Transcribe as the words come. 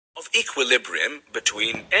of equilibrium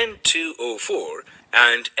between N2O4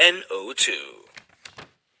 and NO2.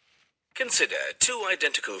 Consider two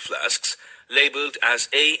identical flasks labeled as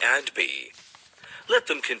A and B. Let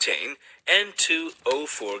them contain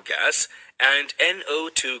N2O4 gas and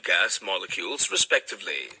NO2 gas molecules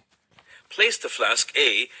respectively. Place the flask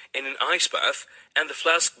A in an ice bath and the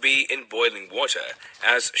flask B in boiling water,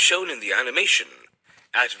 as shown in the animation.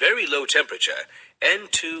 At very low temperature,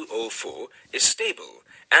 N2O4 is stable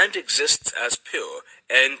and exists as pure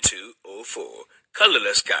N2O4,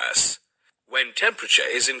 colorless gas. When temperature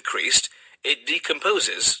is increased, it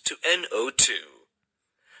decomposes to NO2.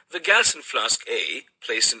 The gas in flask A,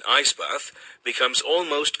 placed in ice bath, becomes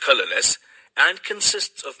almost colorless and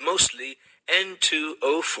consists of mostly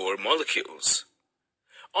N2O4 molecules.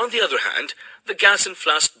 On the other hand, the gas in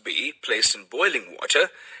flask B, placed in boiling water,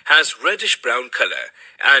 has reddish-brown color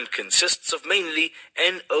and consists of mainly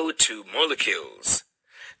NO2 molecules.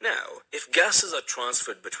 Now, if gases are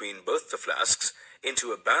transferred between both the flasks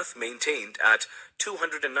into a bath maintained at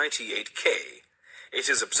 298 K, it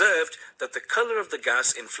is observed that the color of the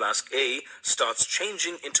gas in flask A starts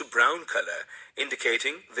changing into brown color,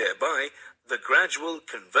 indicating thereby the gradual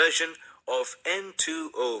conversion of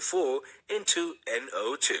N2O4 into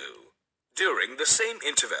NO2. During the same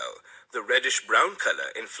interval, the reddish-brown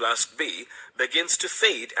color in flask B begins to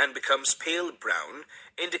fade and becomes pale brown,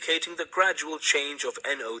 indicating the gradual change of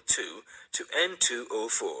NO2 to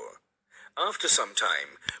N2O4. After some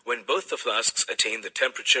time, when both the flasks attain the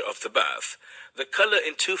temperature of the bath, the color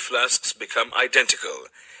in two flasks become identical,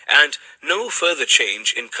 and no further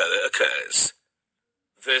change in color occurs.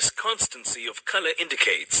 This constancy of color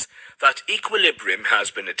indicates that equilibrium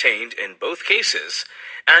has been attained in both cases,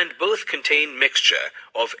 and both contain mixture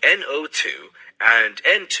of NO2 and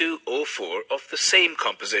N2O4 of the same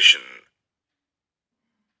composition.